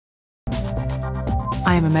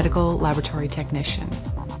I am a medical laboratory technician.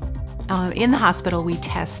 In the hospital, we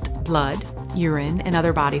test blood, urine, and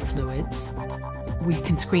other body fluids. We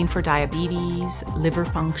can screen for diabetes, liver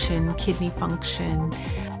function, kidney function.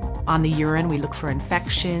 On the urine, we look for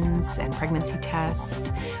infections and pregnancy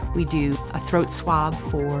tests. We do a throat swab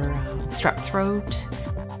for strep throat.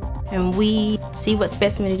 And we see what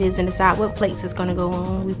specimen it is and decide what plates it's going to go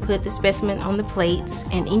on. We put the specimen on the plates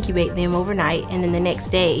and incubate them overnight, and then the next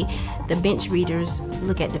day the bench readers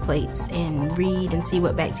look at the plates and read and see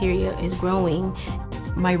what bacteria is growing.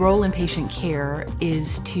 My role in patient care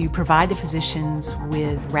is to provide the physicians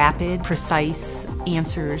with rapid, precise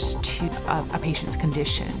answers to a patient's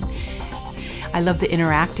condition. I love the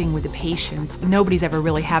interacting with the patients. Nobody's ever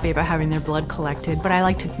really happy about having their blood collected, but I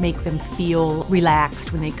like to make them feel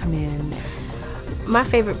relaxed when they come in. My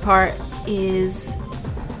favorite part is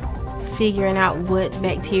figuring out what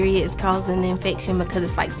bacteria is causing the infection, because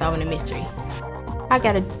it's like solving a mystery. I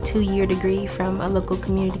got a 2-year degree from a local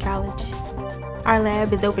community college. Our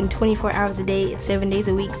lab is open 24 hours a day, 7 days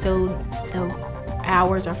a week, so the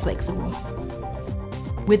hours are flexible.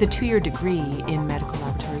 With a 2-year degree in medical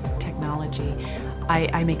laboratory technology,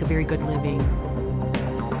 I make a very good living.